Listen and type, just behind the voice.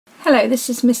Hello, this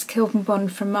is Miss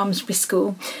Kilburn-Bond from Malmesbury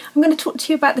School. I'm going to talk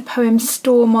to you about the poem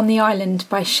Storm on the Island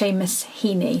by Seamus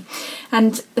Heaney.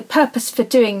 And the purpose for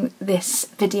doing this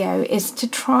video is to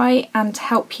try and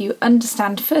help you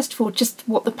understand, first of all, just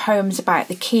what the poem's about,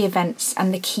 the key events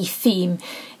and the key theme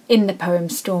in the poem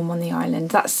Storm on the Island.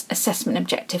 That's assessment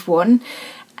objective 1.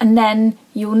 And then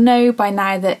you'll know by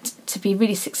now that to be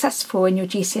really successful in your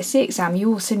GCSE exam,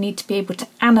 you also need to be able to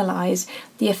analyse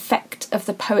the effect of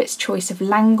the poet's choice of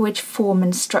language, form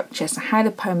and structure, so how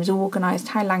the poem is organised,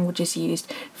 how language is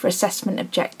used, for assessment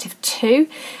objective 2.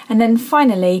 And then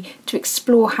finally to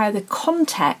explore how the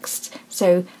context,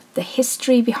 so the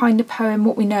history behind the poem,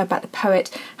 what we know about the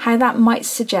poet, how that might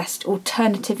suggest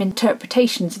alternative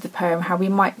interpretations of the poem, how we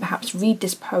might perhaps read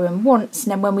this poem once,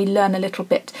 and then when we learn a little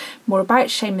bit more about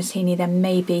Seamus Heaney, then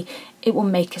maybe it will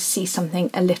make us see something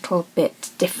a little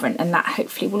bit different, and that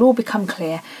hopefully will all become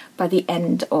clear by the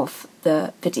end of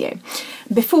the video.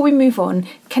 Before we move on,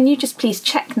 can you just please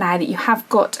check now that you have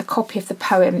got a copy of the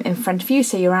poem in front of you,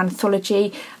 so your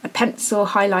anthology, a pencil,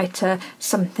 highlighter,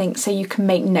 something so you can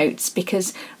make notes,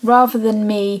 because rather than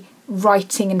me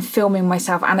writing and filming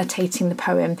myself annotating the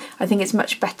poem, I think it's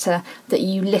much better that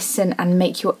you listen and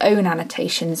make your own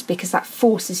annotations, because that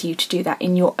forces you to do that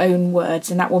in your own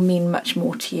words, and that will mean much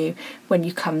more to you when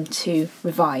you come to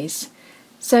revise.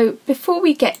 So before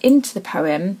we get into the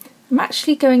poem, I'm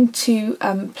actually going to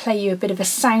play you a bit of a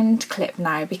sound clip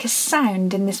now, because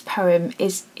sound in this poem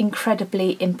is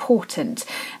incredibly important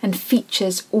and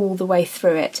features all the way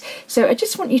through it. So I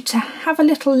just want you to have a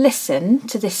little listen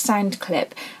to this sound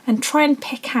clip and try and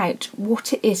pick out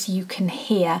what it is you can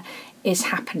hear is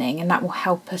happening, and that will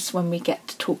help us when we get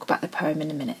to talk about the poem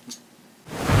in a minute.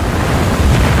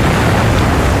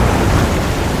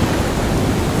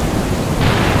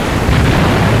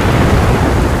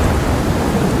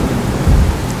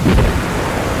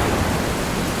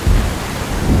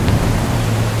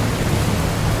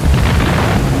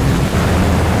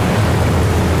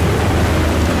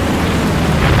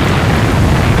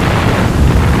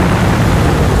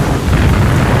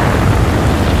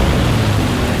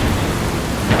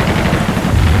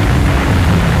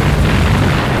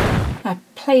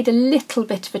 Played a little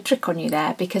bit of a trick on you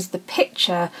there, because the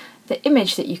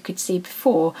image that you could see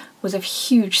before was of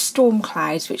huge storm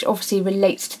clouds, which obviously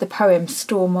relates to the poem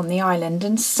Storm on the Island,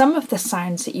 and some of the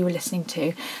sounds that you were listening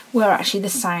to were actually the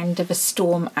sound of a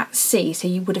storm at sea, so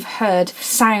you would have heard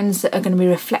sounds that are going to be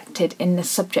reflected in the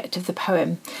subject of the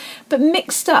poem. But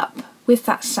mixed up with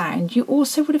that sound, you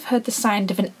also would have heard the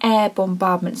sound of an air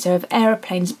bombardment, so of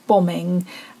aeroplanes bombing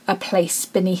a place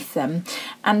beneath them,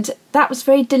 and that was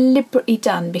very deliberately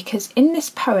done, because in this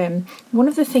poem one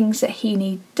of the things that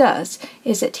Heaney does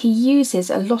is that he uses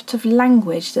a lot of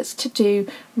language that's to do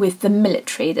with the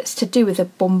military, that's to do with a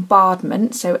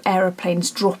bombardment, so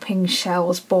aeroplanes dropping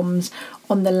shells, bombs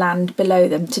on the land below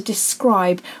them, to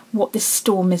describe what this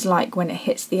storm is like when it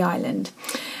hits the island.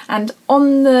 And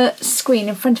on the screen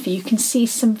in front of you, you can see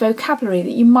some vocabulary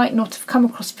that you might not have come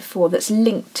across before that's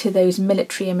linked to those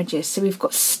military images. So we've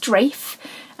got strafe,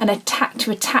 an attack,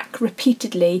 to attack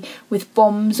repeatedly with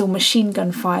bombs or machine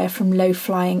gun fire from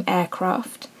low-flying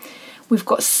aircraft. We've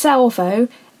got salvo,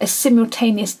 a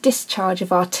simultaneous discharge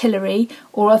of artillery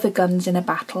or other guns in a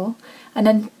battle. And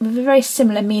then with a very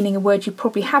similar meaning, a word you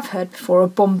probably have heard before, a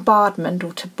bombardment,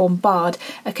 or to bombard,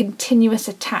 a continuous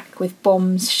attack with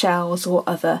bombs, shells or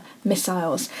other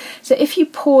missiles. So if you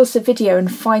pause the video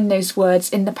and find those words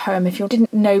in the poem, if you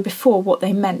didn't know before what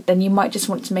they meant, then you might just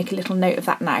want to make a little note of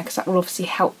that now, because that will obviously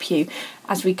help you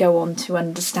as we go on to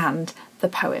understand the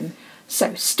poem.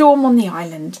 So, Storm on the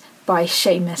Island by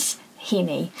Seamus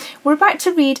Heaney. We're about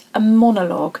to read a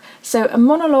monologue. So a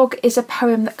monologue is a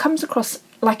poem that comes across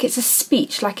like it's a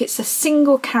speech, like it's a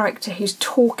single character who's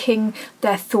talking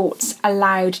their thoughts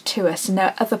aloud to us, and there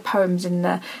are other poems in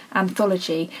the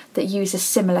anthology that use a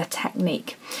similar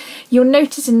technique. You'll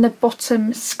notice in the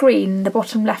bottom screen, the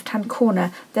bottom left-hand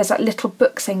corner, there's that little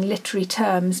book saying literary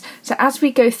terms. So as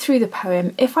we go through the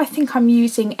poem, if I think I'm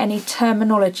using any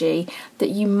terminology that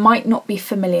you might not be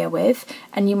familiar with,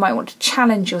 and you might want to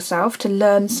challenge yourself to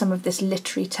learn some of this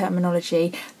literary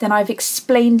terminology, then I've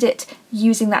explained it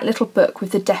using that little book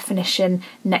with the definition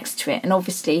next to it. And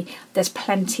obviously there's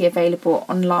plenty available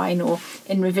online or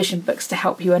in revision books to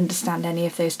help you understand any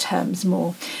of those terms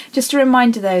more. Just a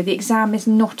reminder though, the exam is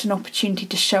not an opportunity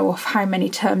to show off how many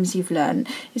terms you've learned.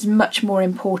 It's much more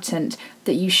important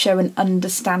that you show an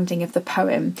understanding of the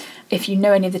poem. If you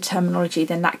know any of the terminology,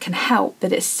 then that can help,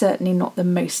 but it's certainly not the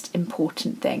most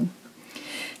important thing.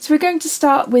 So we're going to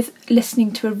start with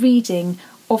listening to a reading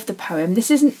of the poem.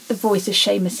 This isn't the voice of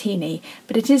Seamus Heaney,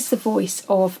 but it is the voice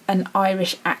of an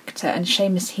Irish actor, and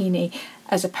Seamus Heaney,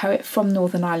 as a poet from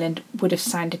Northern Ireland, would have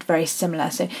sounded very similar.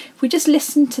 So if we just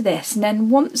listen to this, and then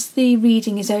once the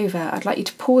reading is over, I'd like you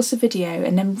to pause the video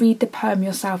and then read the poem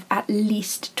yourself at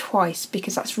least twice,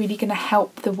 because that's really going to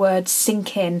help the words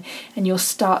sink in and you'll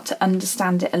start to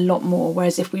understand it a lot more.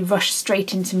 Whereas if we rush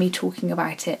straight into me talking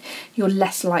about it, you're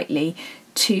less likely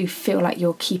to feel like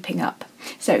you're keeping up.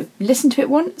 So listen to it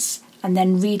once and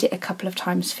then read it a couple of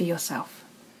times for yourself.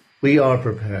 We are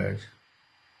prepared.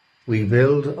 We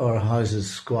build our houses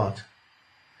squat,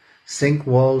 sink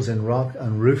walls in rock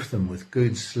and roof them with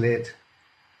good slate.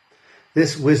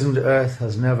 This wizened earth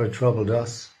has never troubled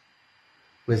us.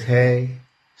 With hay,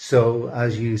 so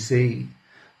as you see,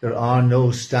 there are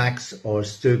no stacks or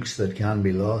stooks that can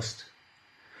be lost.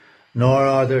 Nor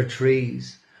are there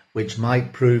trees which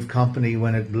might prove company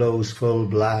when it blows full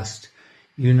blast.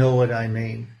 You know what I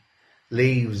mean.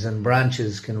 Leaves and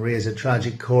branches can raise a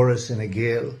tragic chorus in a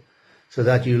gale, so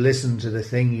that you listen to the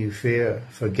thing you fear,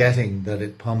 forgetting that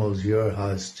it pummels your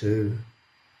house too.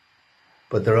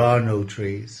 But there are no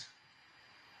trees,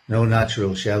 no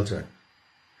natural shelter.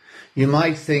 You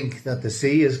might think that the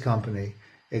sea is company,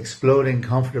 exploding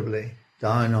comfortably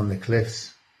down on the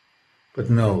cliffs. But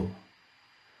no.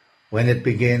 When it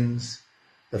begins,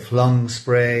 the flung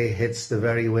spray hits the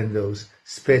very windows,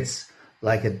 spits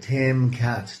like a tame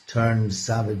cat turned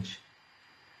savage.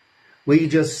 We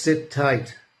just sit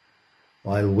tight,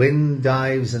 while wind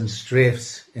dives and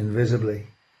strafes invisibly.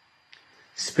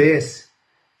 Space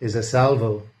is a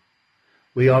salvo.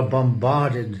 We are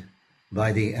bombarded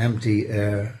by the empty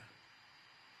air.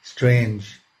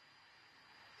 Strange.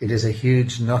 It is a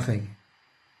huge nothing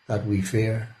that we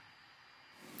fear.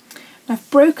 I've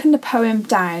broken the poem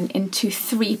down into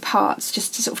 3 parts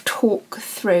just to sort of talk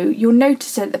through. You'll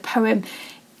notice that the poem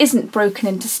isn't broken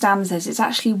into stanzas. It's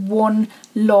actually one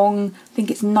long, I think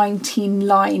it's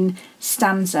 19-line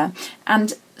stanza.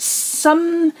 And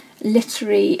some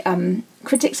literary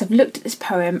critics have looked at this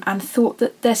poem and thought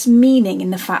that there's meaning in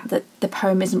the fact that the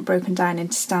poem isn't broken down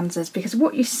into stanzas, because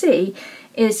what you see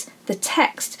is the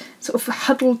text sort of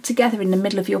huddled together in the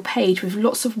middle of your page with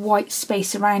lots of white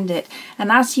space around it.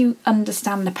 And as you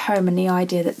understand the poem and the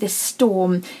idea that this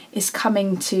storm is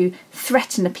coming to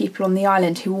threaten the people on the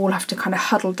island who all have to kind of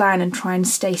huddle down and try and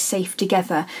stay safe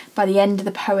together, by the end of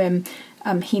the poem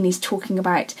Heaney's talking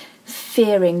about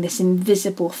fearing this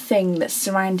invisible thing that's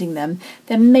surrounding them,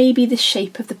 then maybe the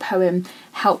shape of the poem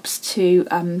helps to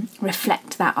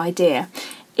reflect that idea.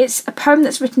 It's a poem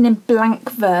that's written in blank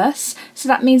verse, so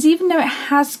that means even though it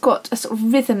has got a sort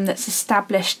of rhythm that's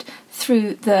established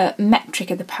through the metric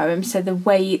of the poem, so the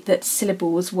way that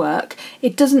syllables work,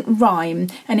 it doesn't rhyme,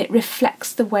 and it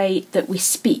reflects the way that we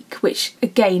speak, which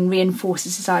again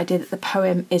reinforces this idea that the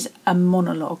poem is a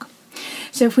monologue.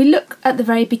 So if we look at the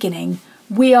very beginning,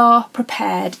 we are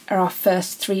prepared are our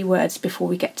first 3 words before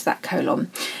we get to that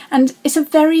colon. And it's a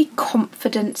very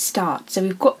confident start. So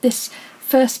we've got this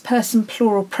first person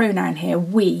plural pronoun here,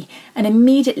 we, and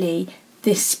immediately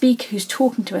this speaker who's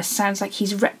talking to us sounds like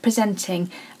he's representing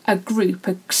a group,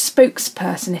 a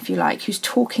spokesperson if you like, who's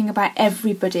talking about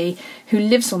everybody who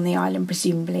lives on the island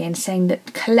presumably, and saying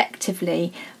that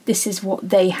collectively this is what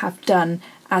they have done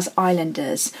as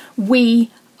islanders.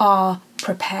 We are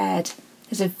prepared.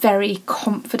 There's a very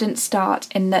confident start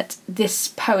in that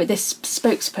this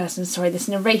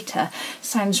narrator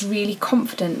sounds really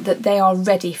confident that they are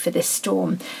ready for this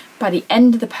storm. By the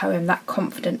end of the poem, that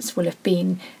confidence will have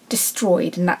been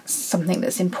destroyed, and that's something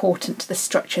that's important to the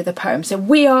structure of the poem. So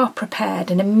we are prepared,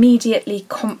 an immediately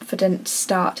confident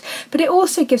start, but it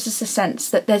also gives us a sense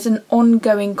that there's an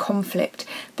ongoing conflict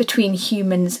between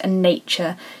humans and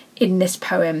nature in this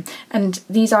poem, and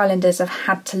these islanders have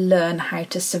had to learn how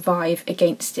to survive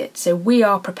against it. So we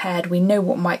are prepared, we know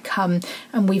what might come,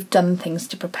 and we've done things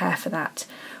to prepare for that.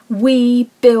 We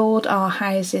build our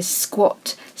houses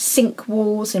squat, sink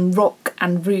walls in rock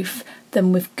and roof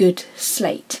them with good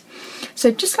slate. So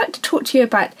I'd just like to talk to you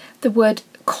about the word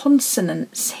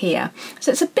consonants here.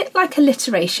 So it's a bit like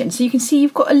alliteration. So you can see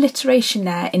you've got alliteration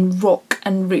there in rock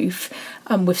and roof,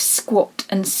 with squat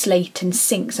and slate and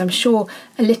sink. So I'm sure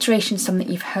alliteration is something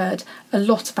you've heard a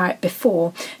lot about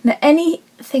before. Now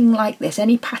anything like this,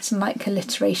 any pattern like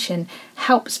alliteration,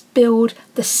 helps build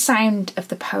the sound of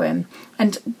the poem.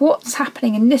 And what's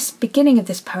happening in this beginning of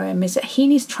this poem is that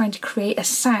Heaney's trying to create a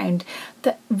sound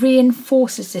that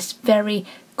reinforces this very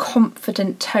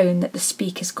confident tone that the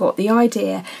speaker's got, the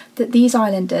idea that these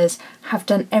islanders have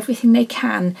done everything they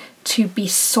can to be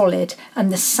solid,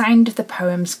 and the sound of the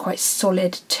poem's quite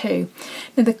solid too.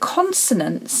 Now the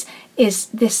consonants is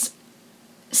this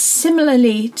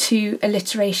similarly to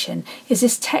alliteration, is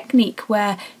this technique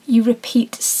where you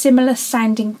repeat similar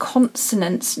sounding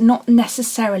consonants, not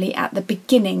necessarily at the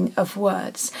beginning of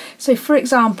words. So for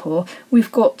example,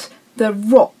 we've got the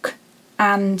rock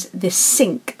and the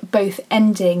sink both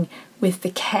ending with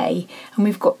the K, and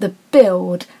we've got the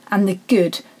build and the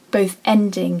good both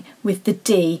ending with the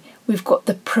D. We've got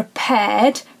the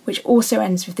prepared, which also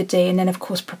ends with the D, and then of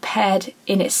course prepared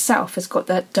in itself has got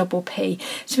that double P.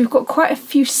 So we've got quite a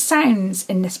few sounds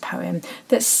in this poem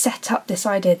that set up this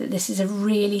idea that this is a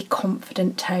really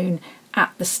confident tone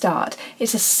at the start.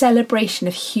 It's a celebration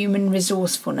of human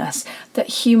resourcefulness,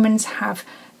 that humans have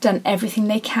done everything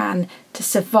they can to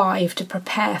survive, to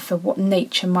prepare for what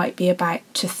nature might be about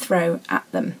to throw at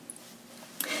them.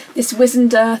 This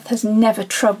wizened earth has never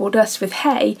troubled us with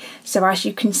hay, so as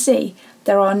you can see,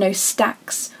 there are no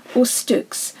stacks or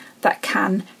stooks that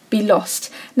can be lost.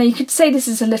 Now you could say this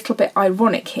is a little bit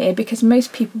ironic here, because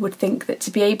most people would think that to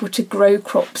be able to grow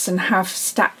crops and have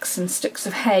stacks and stooks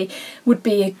of hay would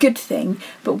be a good thing,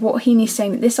 but what Heaney's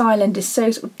saying, that this island is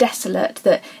so sort of desolate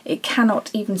that it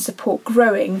cannot even support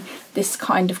growing this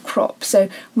kind of crop. So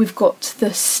we've got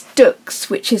the stooks,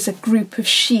 which is a group of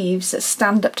sheaves that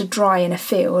stand up to dry in a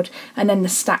field, and then the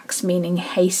stacks meaning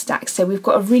haystacks. So we've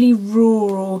got a really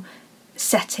rural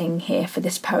setting here for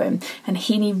this poem, and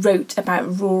Heaney wrote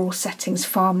about rural settings,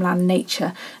 farmland,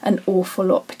 nature, an awful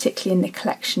lot, particularly in the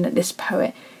collection that this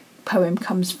poem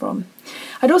comes from.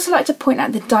 I'd also like to point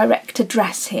out the direct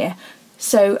address here.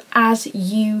 So as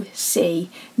you see,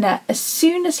 now as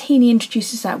soon as Heaney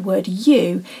introduces that word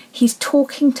you, he's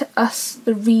talking to us,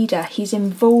 the reader. He's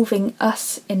involving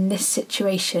us in this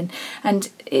situation,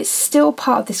 and it's still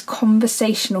part of this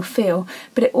conversational feel,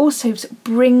 but it also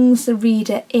brings the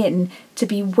reader in to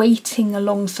be waiting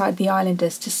alongside the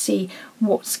islanders to see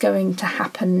what's going to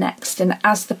happen next. And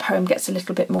as the poem gets a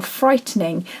little bit more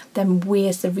frightening, then we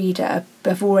as the reader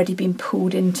have already been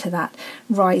pulled into that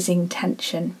rising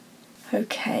tension.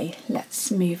 Okay,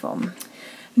 let's move on.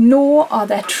 Nor are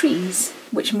there trees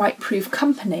which might prove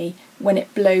company when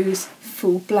it blows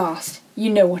full blast. You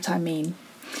know what I mean.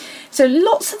 So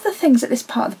lots of the things at this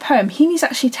part of the poem, Heaney's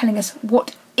actually telling us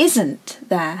what isn't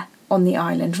there on the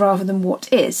island rather than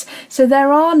what is. So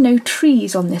there are no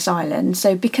trees on this island.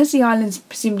 So because the island's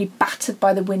presumably battered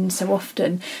by the wind so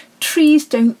often, trees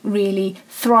don't really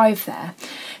thrive there.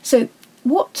 So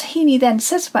what Heaney then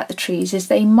says about the trees is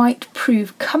they might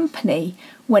prove company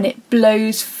when it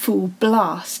blows full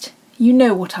blast. You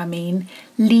know what I mean.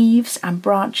 Leaves and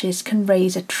branches can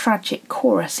raise a tragic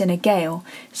chorus in a gale,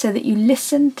 so that you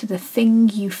listen to the thing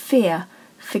you fear,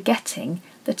 forgetting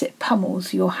that it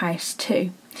pummels your house too.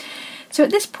 So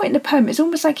at this point in the poem, it's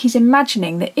almost like he's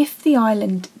imagining that if the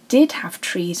island did have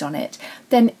trees on it,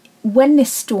 then when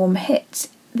this storm hits,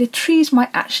 the trees might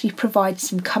actually provide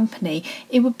some company.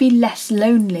 It would be less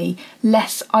lonely,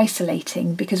 less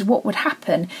isolating, because what would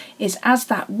happen is as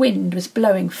that wind was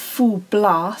blowing full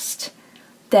blast,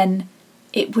 then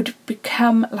it would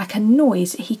become like a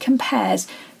noise that he compares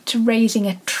to raising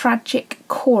a tragic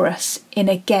chorus in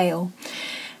a gale.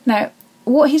 Now,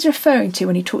 what he's referring to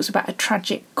when he talks about a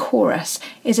tragic chorus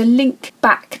is a link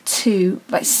back to,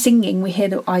 like singing, we hear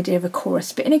the idea of a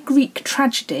chorus, but in a Greek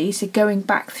tragedy, so going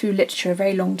back through literature a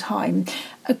very long time,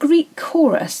 a Greek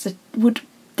chorus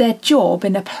their job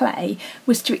in a play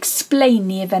was to explain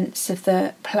the events of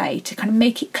the play, to kind of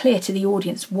make it clear to the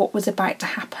audience what was about to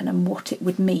happen and what it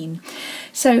would mean.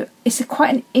 So it's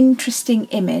quite an interesting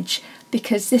image,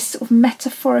 because this sort of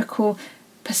metaphorical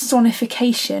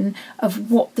personification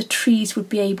of what the trees would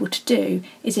be able to do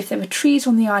is, if there were trees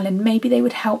on the island, maybe they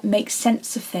would help make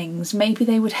sense of things, maybe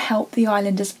they would help the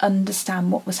islanders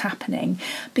understand what was happening,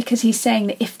 because he's saying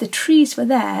that if the trees were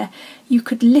there, you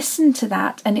could listen to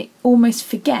that and it almost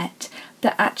forget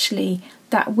that actually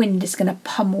that wind is going to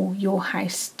pummel your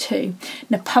house too.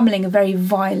 Now, pummeling, a very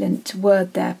violent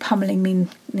word there, pummeling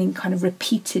meaning kind of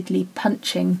repeatedly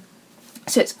punching.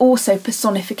 So it's also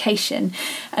personification,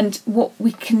 and what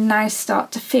we can now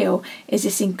start to feel is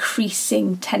this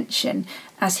increasing tension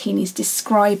as Heaney's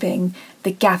describing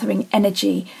the gathering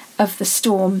energy of the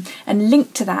storm. And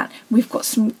linked to that, we've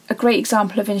got a great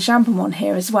example of enjambment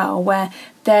here as well, where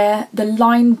the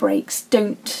line breaks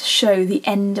don't show the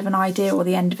end of an idea or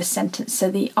the end of a sentence, so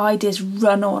the ideas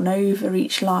run on over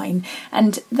each line,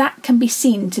 and that can be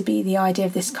seen to be the idea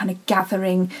of this kind of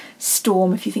gathering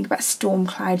storm. If you think about storm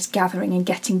clouds gathering and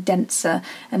getting denser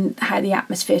and how the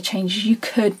atmosphere changes, you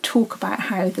could talk about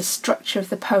how the structure of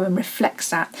the poem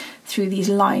reflects that through these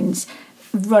lines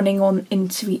running on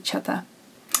into each other.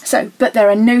 So, but there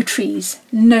are no trees,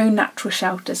 no natural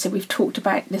shelter. So we've talked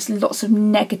about, there's lots of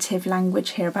negative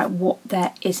language here about what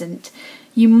there isn't.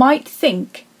 you might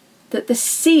think that the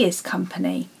sea is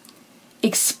company,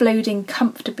 exploding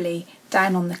comfortably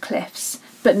down on the cliffs.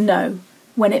 But no,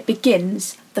 when it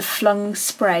begins, the flung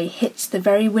spray hits the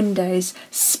very windows,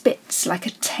 spits like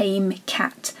a tame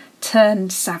cat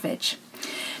turned savage.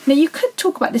 Now, you could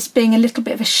talk about this being a little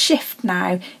bit of a shift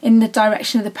now in the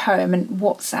direction of the poem and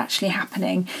what's actually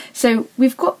happening. So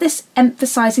we've got this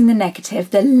emphasising the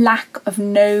negative, the lack of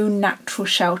no natural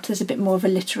shelter. There's a bit more of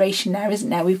alliteration there,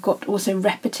 isn't there? We've got also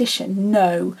repetition,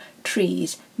 no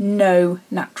trees, no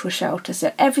natural shelter.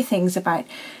 So everything's about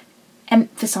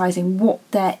emphasising what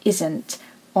there isn't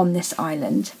on this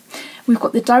island. We've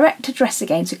got the direct address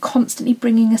again, so constantly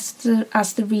bringing us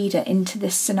as the reader into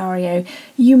this scenario.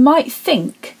 You might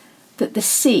think that the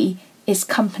sea is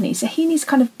company. So Heaney's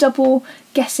kind of double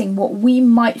guessing what we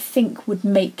might think would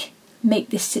make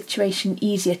this situation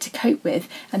easier to cope with,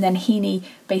 and then Heaney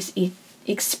basically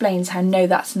explains how no,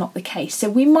 that's not the case. So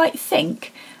we might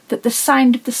think that the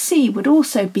sound of the sea would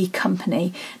also be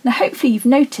company. Now hopefully you've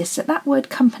noticed that that word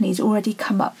company has already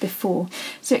come up before.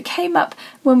 So it came up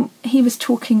when he was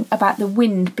talking about the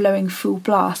wind blowing full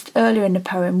blast earlier in the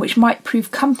poem, which might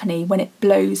prove company when it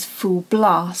blows full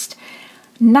blast.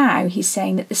 Now he's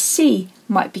saying that the sea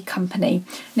might be company,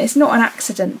 and it's not an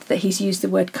accident that he's used the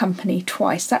word company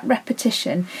twice. That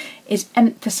repetition is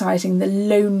emphasising the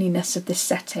loneliness of this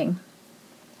setting,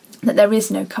 that there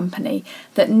is no company,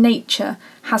 that nature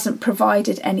hasn't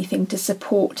provided anything to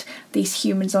support these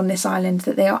humans on this island,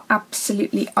 that they are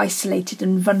absolutely isolated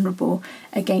and vulnerable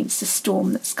against the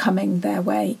storm that's coming their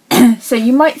way. So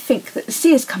you might think that the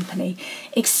sea is company,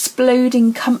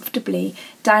 exploding comfortably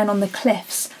down on the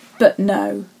cliffs, but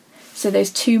no. So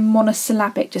those two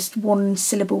monosyllabic, just one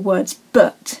syllable words,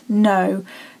 but no,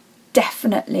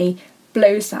 definitely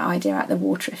blows that idea out the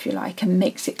water, if you like, and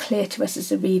makes it clear to us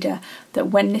as a reader that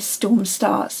when this storm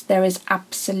starts, there is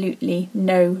absolutely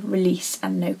no release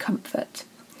and no comfort.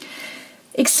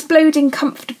 Exploding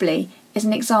comfortably is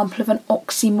an example of an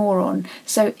oxymoron.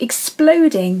 So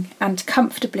exploding and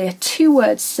comfortably are two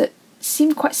words that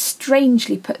seem quite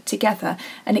strangely put together.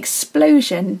 An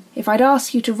explosion, if I'd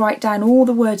ask you to write down all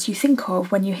the words you think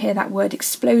of when you hear that word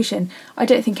explosion, I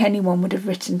don't think anyone would have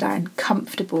written down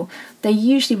comfortable. They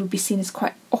usually would be seen as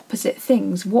quite opposite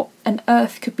things. What on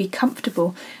earth could be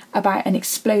comfortable about an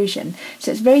explosion? So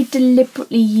it's a very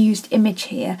deliberately used image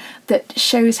here that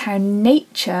shows how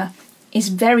nature is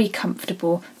very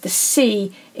comfortable. The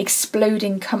sea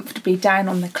exploding comfortably down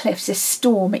on the cliffs, this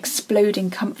storm exploding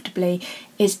comfortably,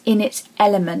 is in its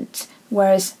element,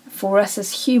 whereas for us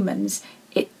as humans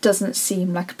it doesn't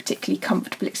seem like a particularly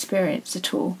comfortable experience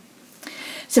at all.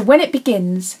 So when it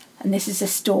begins, and this is a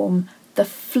storm, the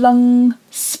flung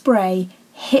spray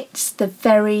hits the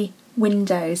very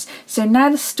windows. So now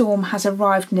the storm has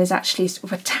arrived and is actually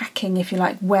sort of attacking, if you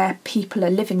like, where people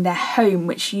are living, their home,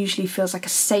 which usually feels like a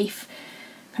safe,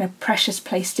 kind of precious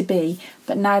place to be.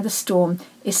 But now the storm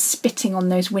is spitting on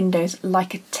those windows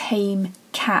like a tame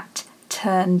cat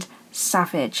turned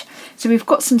savage. So we've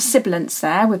got some sibilants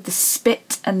there with the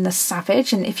spit and the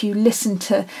savage, and if you listen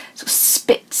to sort of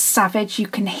spit savage, you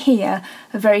can hear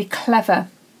a very clever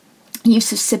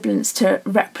use of sibilants to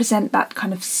represent that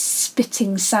kind of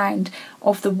spitting sound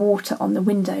of the water on the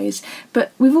windows.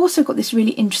 But we've also got this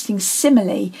really interesting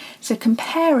simile, so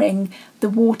comparing the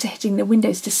water hitting the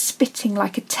windows to spitting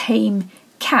like a tame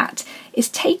cat is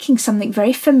taking something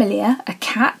very familiar, a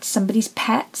cat, somebody's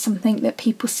pet, something that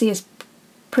people see as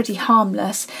pretty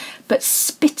harmless, but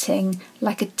spitting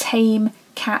like a tame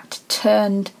cat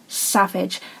turned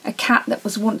savage, a cat that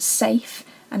was once safe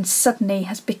and suddenly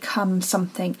has become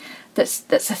something that's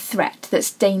a threat,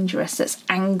 that's dangerous, that's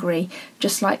angry.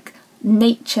 Just like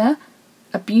nature,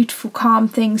 a beautiful calm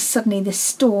thing, suddenly this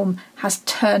storm has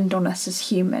turned on us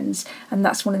as humans, and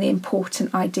that's one of the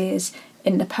important ideas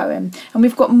in the poem. And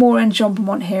we've got more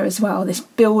enjambment here as well, this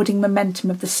building momentum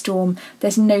of the storm.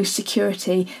 There's no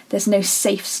security, there's no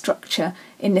safe structure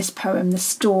in this poem. The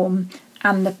storm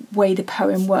and the way the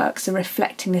poem works are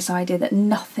reflecting this idea that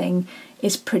nothing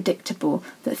is predictable,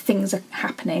 that things are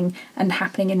happening and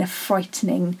happening in a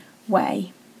frightening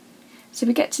way. So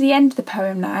we get to the end of the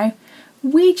poem now.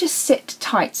 We just sit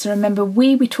tight. So remember,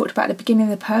 we talked about at the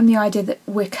beginning of the poem, the idea that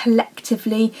we're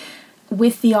collectively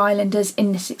with the islanders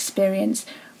in this experience.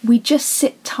 We just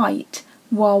sit tight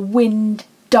while wind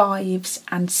dives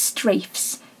and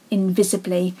strafes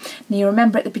invisibly. Now you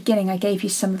remember at the beginning I gave you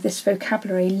some of this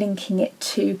vocabulary linking it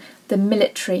to the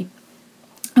military,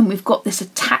 and we've got this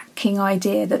attack attacking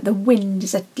idea, that the wind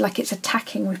is like it's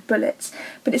attacking with bullets,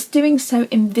 but it's doing so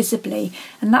invisibly.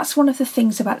 And that's one of the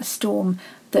things about the storm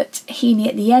that Heaney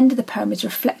at the end of the poem is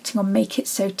reflecting on, make it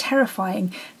so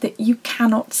terrifying that you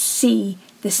cannot see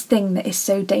this thing that is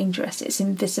so dangerous. It's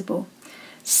invisible.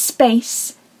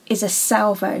 Space is a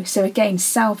salvo. So again,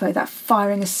 salvo, that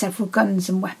firing of several guns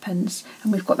and weapons,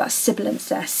 and we've got that sibilance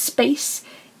there. Space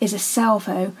is a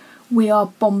salvo. We are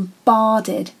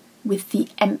bombarded with the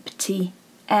empty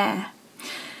air.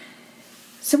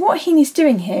 So what Heaney's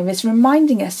doing here is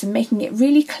reminding us and making it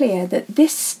really clear that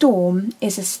this storm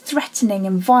is as threatening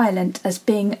and violent as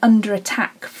being under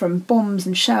attack from bombs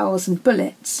and shells and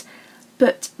bullets,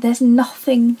 but there's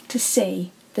nothing to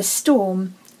see. The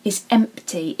storm is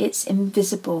empty, it's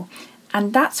invisible,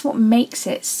 and that's what makes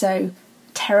it so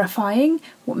terrifying,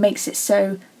 what makes it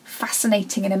so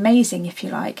fascinating and amazing, if you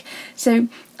like. So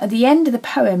at the end of the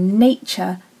poem,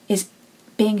 nature is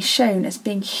being shown as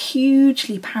being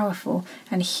hugely powerful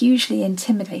and hugely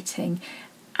intimidating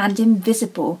and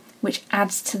invisible, which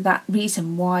adds to that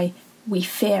reason why we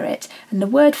fear it. And the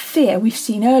word fear we've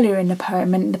seen earlier in the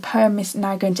poem, and the poem is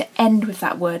now going to end with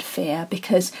that word fear,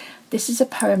 because this is a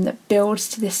poem that builds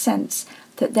to this sense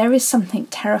that there is something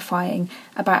terrifying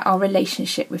about our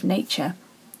relationship with nature.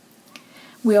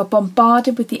 We are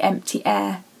bombarded with the empty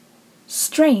air.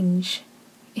 Strange.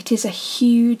 It is a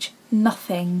huge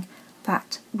nothing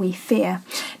that we fear.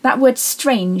 That word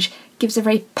strange gives a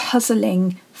very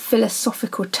puzzling,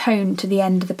 philosophical tone to the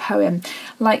end of the poem,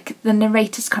 like the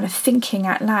narrator's kind of thinking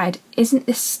out loud, isn't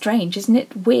this strange, isn't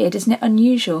it weird, isn't it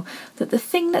unusual, that the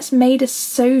thing that's made us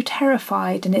so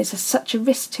terrified and is such a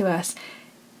risk to us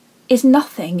is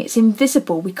nothing, it's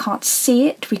invisible, we can't see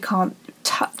it, we can't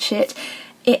touch it,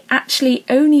 it actually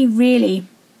only really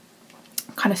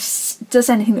kind of does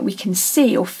anything that we can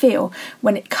see or feel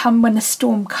when the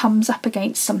storm comes up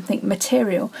against something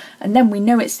material, and then we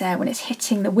know it's there when it's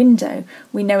hitting the window,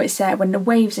 we know it's there when the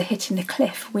waves are hitting the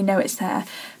cliff, we know it's there,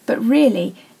 but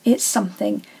really it's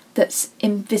something that's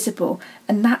invisible,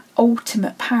 and that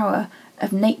ultimate power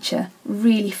of nature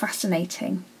really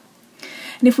fascinating.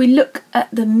 And if we look at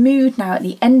the mood now at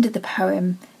the end of the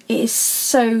poem, it is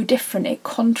so different. It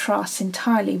contrasts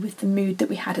entirely with the mood that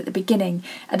we had at the beginning.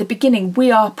 At the beginning,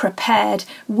 we are prepared.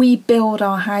 We build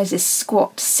our houses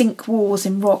squat, sink walls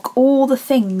in rock, all the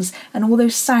things and all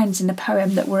those sounds in the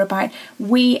poem that were about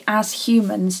we as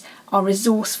humans are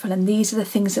resourceful and these are the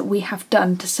things that we have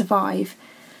done to survive.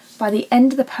 By the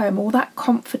end of the poem, all that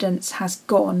confidence has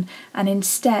gone, and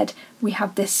instead we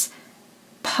have this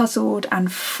puzzled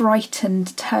and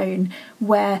frightened tone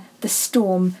where the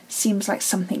storm seems like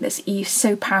something that's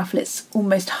so powerful it's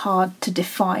almost hard to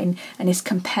define and is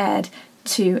compared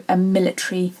to a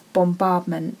military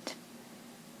bombardment.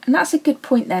 And that's a good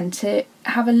point then to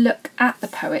have a look at the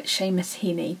poet Seamus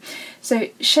Heaney. So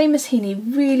Seamus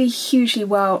Heaney, really hugely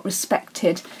well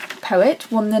respected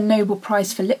poet, won the Nobel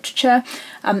Prize for Literature,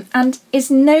 and is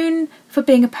known for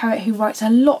being a poet who writes a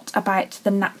lot about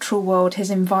the natural world, his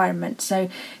environment. So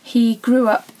he grew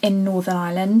up in Northern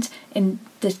Ireland in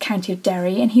the county of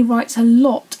Derry, and he writes a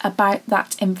lot about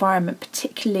that environment,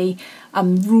 particularly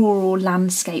rural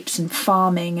landscapes and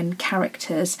farming and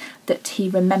characters that he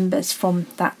remembers from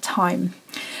that time.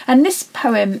 And this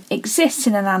poem exists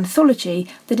in an anthology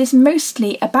that is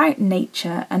mostly about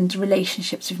nature and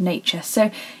relationships with nature.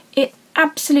 So it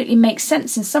absolutely makes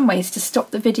sense in some ways to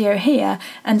stop the video here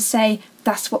and say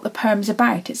that's what the poem's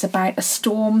about. It's about a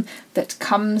storm that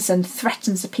comes and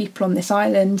threatens the people on this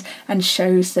island and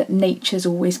shows that nature's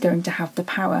always going to have the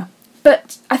power.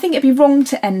 But I think it'd be wrong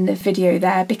to end the video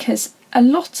there, because a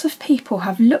lot of people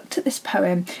have looked at this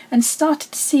poem and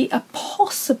started to see a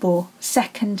possible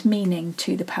second meaning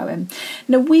to the poem.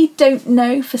 Now, we don't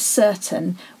know for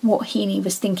certain what Heaney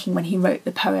was thinking when he wrote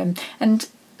the poem, and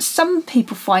some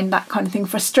people find that kind of thing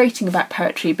frustrating about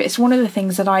poetry, but it's one of the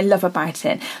things that I love about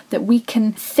it, that we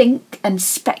can think and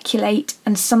speculate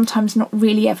and sometimes not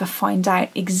really ever find out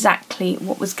exactly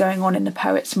what was going on in the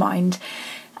poet's mind.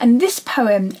 And this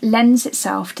poem lends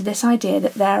itself to this idea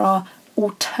that there are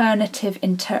alternative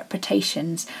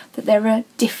interpretations, that there are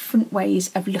different ways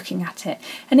of looking at it.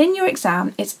 And in your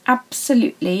exam, it's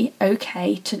absolutely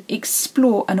okay to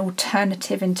explore an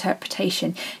alternative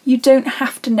interpretation. You don't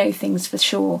have to know things for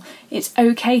sure. It's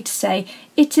okay to say,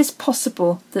 it is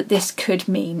possible that this could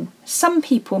mean. Some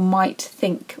people might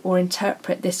think or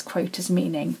interpret this quote as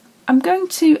meaning. I'm going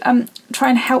to try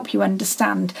and help you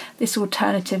understand this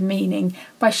alternative meaning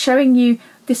by showing you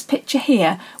this picture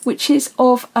here, which is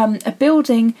of a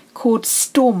building called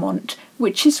Stormont,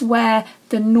 which is where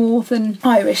the Northern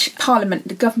Irish Parliament,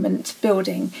 the government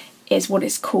building, is what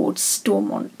is called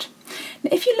Stormont. Now,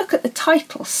 if you look at the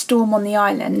title, Storm on the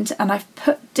Island, and I've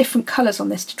put different colours on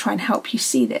this to try and help you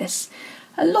see this,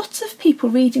 a lot of people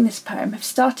reading this poem have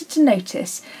started to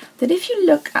notice that if you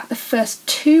look at the first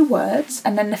two words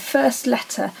and then the first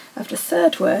letter of the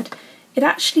third word, it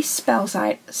actually spells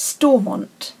out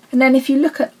Stormont. And then if you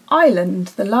look at island,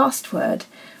 the last word,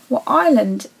 well,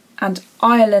 island and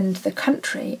Ireland, the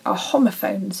country, are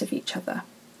homophones of each other.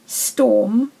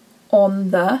 Storm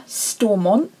on the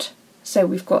Stormont. So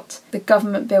we've got the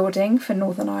government building for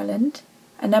Northern Ireland,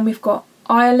 and then we've got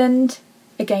Ireland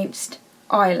against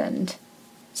Ireland.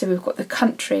 So we've got the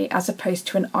country as opposed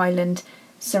to an island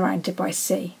surrounded by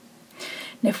sea.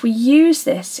 Now if we use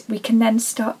this, we can then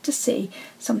start to see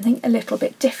something a little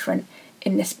bit different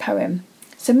in this poem.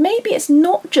 So maybe it's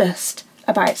not just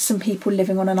about some people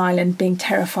living on an island being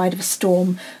terrified of a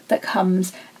storm that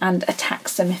comes and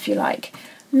attacks them, if you like.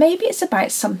 Maybe it's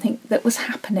about something that was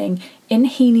happening in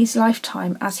Heaney's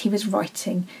lifetime as he was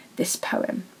writing this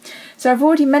poem. So I've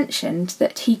already mentioned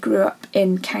that he grew up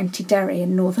in County Derry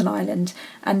in Northern Ireland,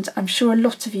 and I'm sure a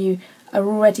lot of you are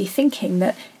already thinking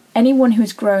that anyone who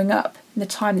was growing up in the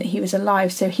time that he was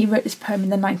alive, so he wrote this poem in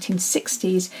the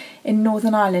 1960s in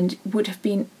Northern Ireland, would have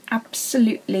been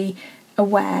absolutely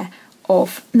aware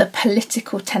of the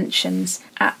political tensions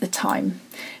at the time,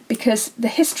 because the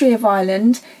history of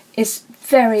Ireland is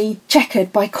very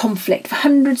checkered by conflict. For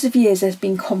hundreds of years there's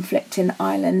been conflict in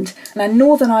Ireland. Now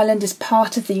Northern Ireland is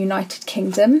part of the United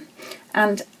Kingdom,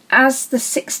 and as the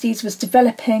 60s was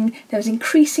developing, there was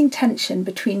increasing tension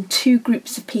between two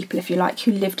groups of people, if you like,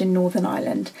 who lived in Northern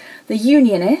Ireland. The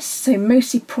Unionists, so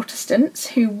mostly Protestants,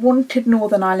 who wanted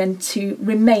Northern Ireland to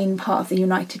remain part of the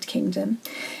United Kingdom,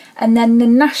 and then the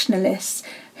Nationalists,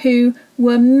 who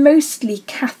were mostly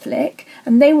Catholic,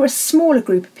 and they were a smaller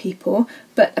group of people,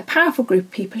 but a powerful group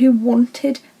of people who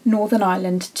wanted Northern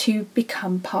Ireland to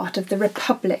become part of the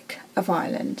Republic of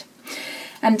Ireland.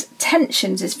 And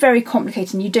tensions, it's very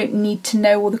complicated, and you don't need to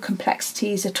know all the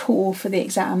complexities at all for the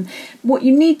exam. What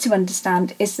you need to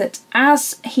understand is that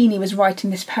as Heaney was writing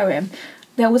this poem,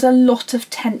 there was a lot of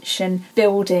tension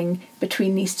building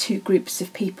between these two groups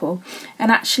of people. And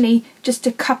actually, just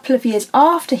a couple of years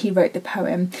after he wrote the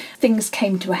poem, things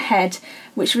came to a head,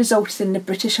 which resulted in the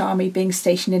British Army being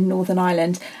stationed in Northern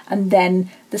Ireland, and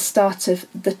then the start of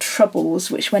the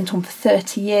Troubles, which went on for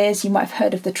 30 years. You might have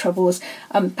heard of the Troubles,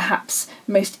 perhaps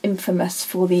most infamous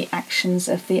for the actions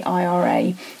of the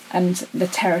IRA and the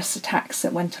terrorist attacks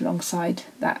that went alongside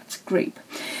that group.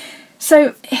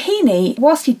 So Heaney,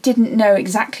 whilst he didn't know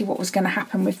exactly what was going to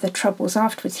happen with the Troubles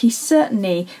afterwards, he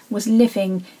certainly was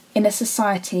living in a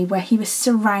society where he was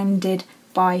surrounded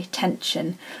by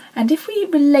tension. And if we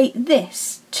relate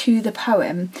this to the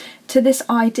poem, to this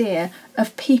idea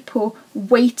of people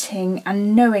waiting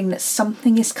and knowing that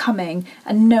something is coming,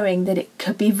 and knowing that it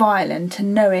could be violent,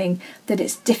 and knowing that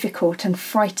it's difficult and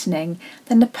frightening,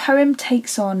 then the poem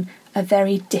takes on a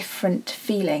very different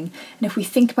feeling. And if we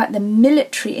think about the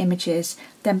military images,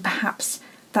 then perhaps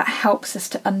that helps us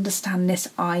to understand this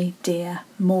idea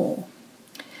more.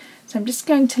 So I'm just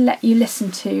going to let you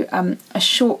listen to a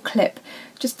short clip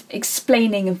just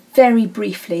explaining very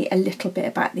briefly a little bit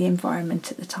about the environment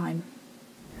at the time.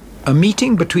 A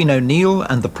meeting between O'Neill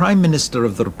and the Prime Minister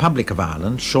of the Republic of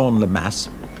Ireland, Sean Lemass,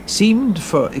 seemed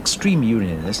for extreme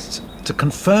Unionists to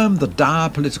confirm the dire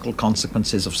political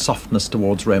consequences of softness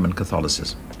towards Roman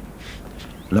Catholicism.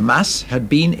 Lemass had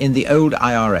been in the old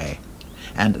IRA,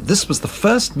 and this was the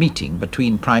first meeting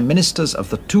between Prime Ministers of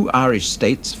the two Irish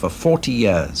states for 40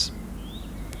 years.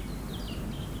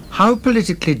 How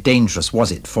politically dangerous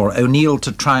was it for O'Neill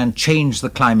to try and change the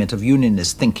climate of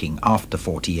Unionist thinking after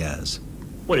 40 years?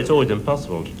 Well, it's always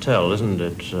impossible to tell, isn't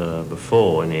it,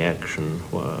 before any action,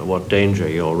 what danger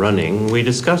you're running. We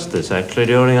discussed this, actually,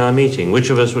 during our meeting. Which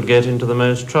of us would get into the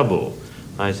most trouble?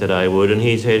 I said I would, and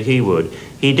he said he would.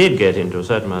 He did get into a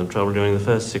certain amount of trouble during the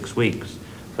first 6 weeks,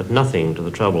 but nothing to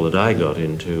the trouble that I got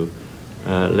into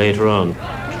later on.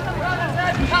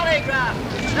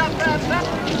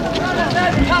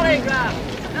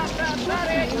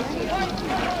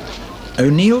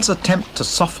 O'Neill's attempt to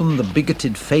soften the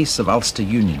bigoted face of Ulster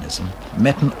Unionism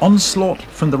met an onslaught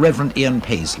from the Reverend Ian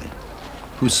Paisley,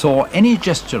 who saw any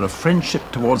gesture of friendship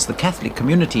towards the Catholic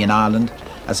community in Ireland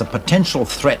as a potential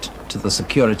threat to the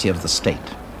security of the state.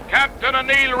 Captain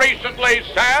O'Neill recently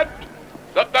said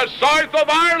that the south of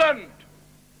Ireland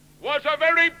was a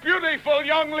very beautiful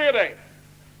young lady,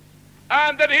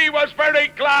 and that he was very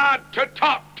glad to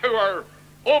talk to her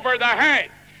over the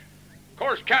hedge. Of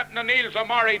course, Captain O'Neill's a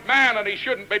married man, and he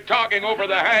shouldn't be talking over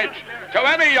the hedge to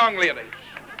any young ladies.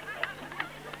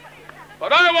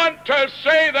 But I want to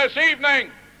say this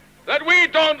evening that we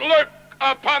don't look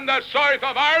upon the south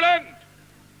of Ireland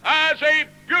as a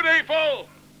beautiful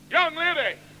young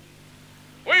lady.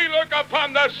 We look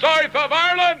upon the south of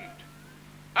Ireland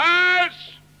as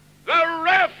the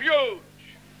refuge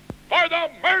for the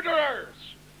murderers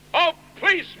of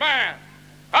policemen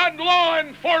and law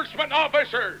enforcement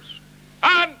officers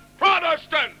and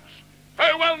Protestants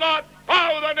who will not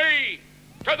bow the knee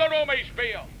to the Romish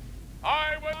Bill.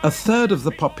 A third of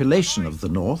the population of the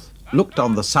North looked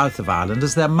on the south of Ireland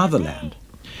as their motherland.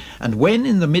 And when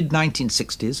in the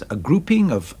mid-1960s a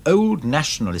grouping of old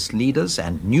nationalist leaders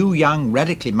and new young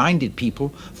radically minded people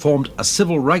formed a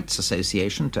civil rights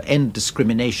association to end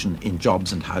discrimination in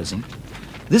jobs and housing,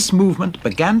 this movement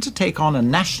began to take on a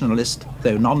nationalist,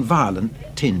 though non-violent,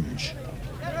 tinge.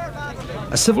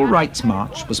 A civil rights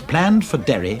march was planned for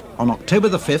Derry on October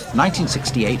the 5th,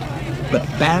 1968, but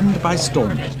banned by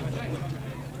Stormont.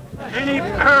 Any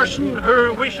person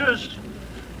who wishes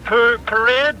to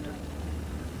parade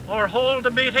or hold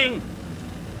a meeting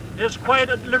is quite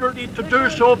at liberty to do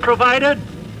so, provided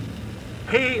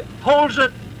he holds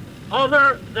it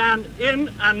other than in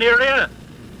an area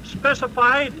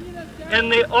specified in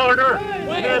the order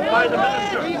made by the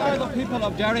minister. We are the people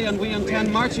of Derry and we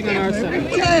intend marching in our city.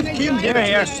 Derry,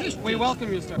 yes. We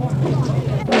welcome you, sir.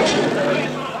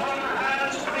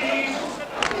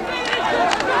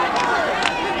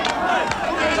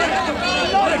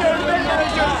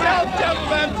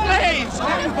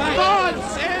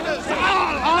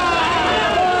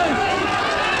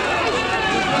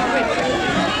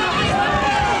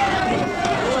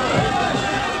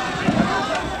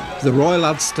 The Royal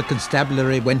Ulster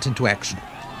Constabulary went into action.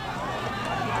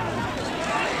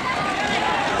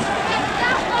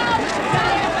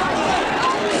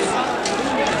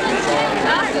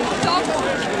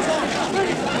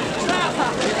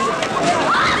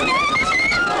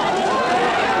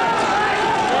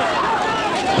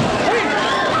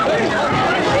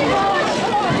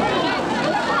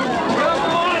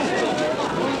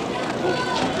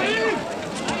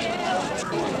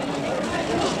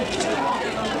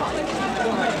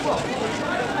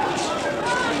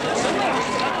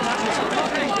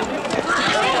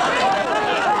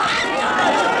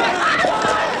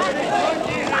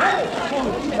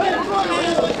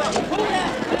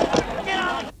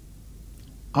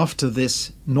 After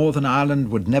this, Northern Ireland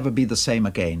would never be the same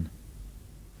again.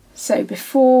 So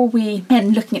before we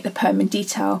end looking at the poem in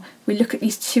detail, we look at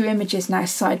these two images now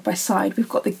side by side. We've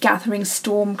got the gathering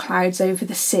storm clouds over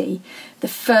the sea, the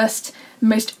first,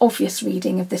 most obvious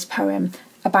reading of this poem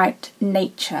about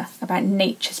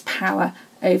nature's power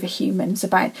over humans,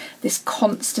 about this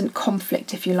constant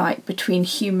conflict, if you like, between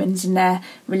humans and their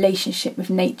relationship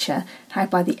with nature, how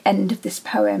by the end of this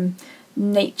poem,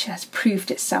 nature has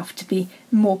proved itself to be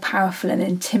more powerful and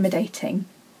intimidating.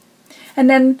 And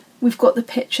then we've got the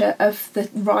picture of the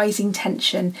rising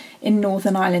tension in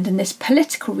Northern Ireland and this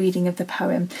political reading of the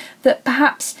poem, that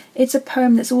perhaps it's a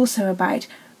poem that's also about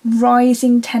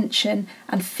rising tension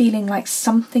and feeling like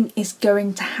something is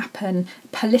going to happen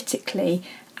politically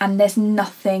and there's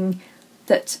nothing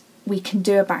that we can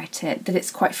do about it, that it's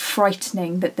quite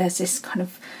frightening, that there's this kind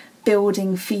of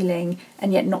building feeling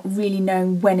and yet not really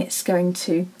knowing when it's going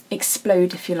to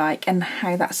explode, if you like, and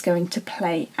how that's going to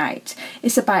play out.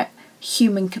 It's about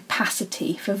human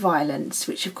capacity for violence,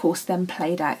 which of course then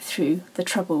played out through the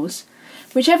Troubles.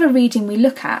 Whichever reading we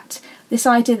look at, this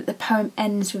idea that the poem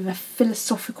ends with a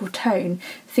philosophical tone,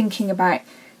 thinking about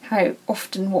how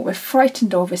often what we're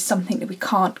frightened of is something that we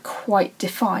can't quite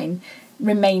define,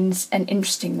 remains an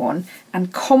interesting one.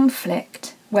 And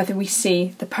conflict, whether we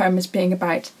see the poem as being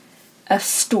about a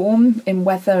storm in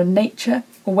weather and nature,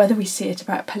 or whether we see it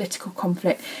about political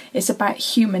conflict, it's about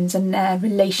humans and their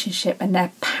relationship and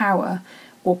their power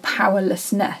or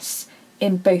powerlessness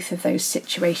in both of those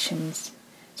situations.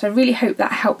 So I really hope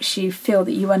that helps you feel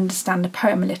that you understand the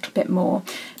poem a little bit more.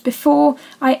 Before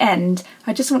I end,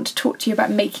 I just want to talk to you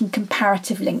about making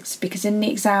comparative links, because in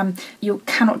the exam you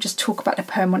cannot just talk about the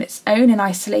poem on its own in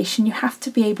isolation, you have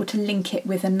to be able to link it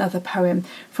with another poem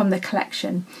from the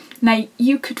collection. Now,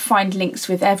 you could find links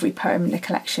with every poem in the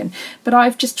collection, but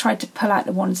I've just tried to pull out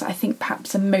the ones that I think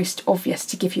perhaps are most obvious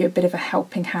to give you a bit of a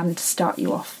helping hand to start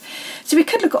you off. So we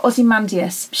could look at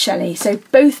Ozymandias, Shelley. So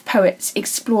both poets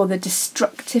explore the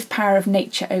destructive power of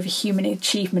nature over human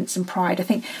achievements and pride. I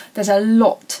think there's a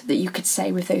lot that you could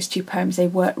say with those two poems. They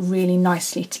work really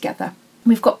nicely together.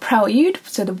 We've got Prelude,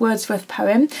 so the Wordsworth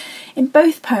poem. In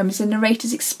both poems, the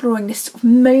narrator's exploring this sort of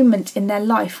moment in their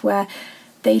life where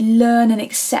they learn and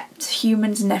accept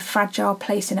humans and their fragile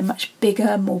place in a much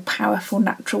bigger, more powerful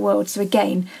natural world. So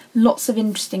again, lots of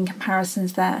interesting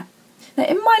comparisons there. Now,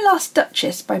 in My Last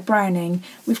Duchess by Browning,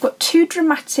 we've got two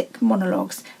dramatic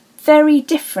monologues, very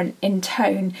different in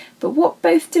tone, but what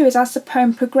both do is as the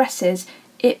poem progresses,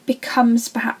 it becomes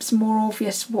perhaps more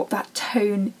obvious what that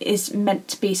tone is meant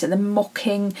to be. So the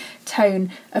mocking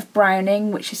tone of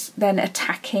Browning, which is then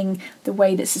attacking the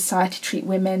way that society treat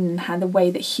women and how the way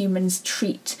that humans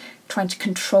treat, trying to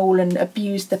control and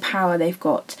abuse the power they've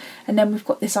got. And then we've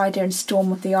got this idea in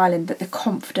Storm of the Island that the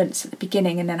confidence at the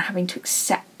beginning and then having to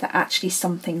accept that actually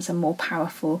some things are more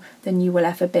powerful than you will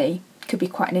ever be. Could be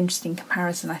quite an interesting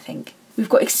comparison, I think. We've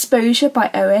got Exposure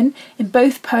by Owen. In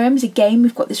both poems, again,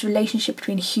 we've got this relationship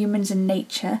between humans and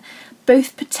nature.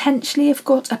 Both potentially have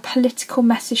got a political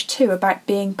message too about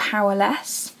being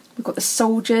powerless. We've got the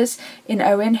soldiers in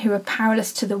Owen who are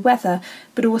powerless to the weather,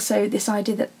 but also this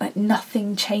idea that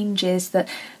nothing changes, that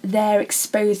they're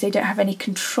exposed, they don't have any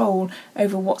control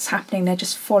over what's happening, they're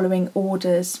just following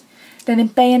orders. Then in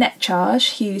Bayonet Charge,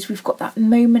 Hughes, we've got that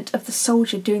moment of the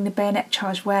soldier doing the bayonet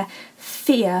charge where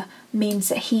fear means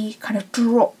that he kind of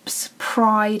drops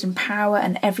pride and power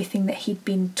and everything that he'd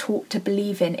been taught to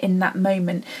believe in that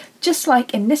moment. Just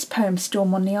like in this poem,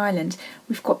 Storm on the Island,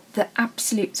 we've got the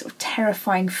absolute sort of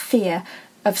terrifying fear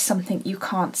of something you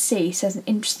can't see. So there's an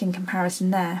interesting comparison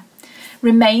there.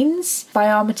 Remains by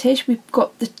Armitage, we've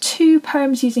got the two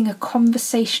poems using a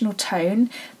conversational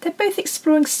tone. They're both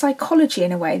exploring psychology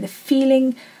in a way, the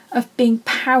feeling of being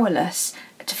powerless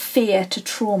to fear, to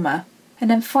trauma. And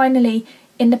then finally,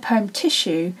 in the poem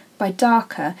Tissue by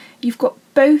Darker, you've got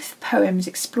both poems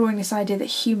exploring this idea that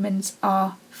humans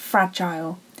are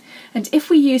fragile. And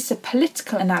if we use the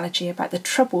political analogy about the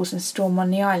Troubles and Storm on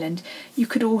the Island, you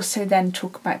could also then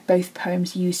talk about both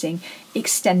poems using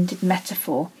extended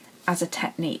metaphor as a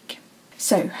technique.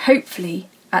 So hopefully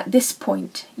at this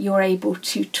point you're able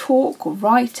to talk or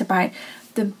write about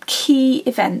the key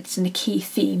events and the key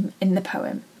theme in the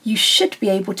poem. You should be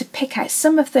able to pick out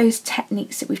some of those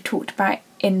techniques that we've talked about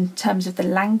in terms of the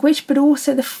language, but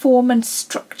also the form and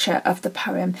structure of the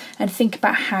poem, and think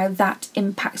about how that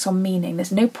impacts on meaning.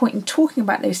 There's no point in talking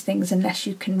about those things unless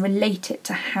you can relate it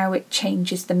to how it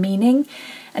changes the meaning.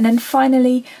 And then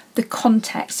finally, the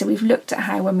context. So we've looked at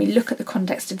how when we look at the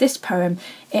context of this poem,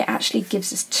 it actually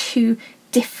gives us two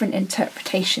different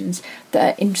interpretations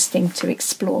that are interesting to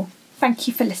explore. Thank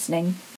you for listening.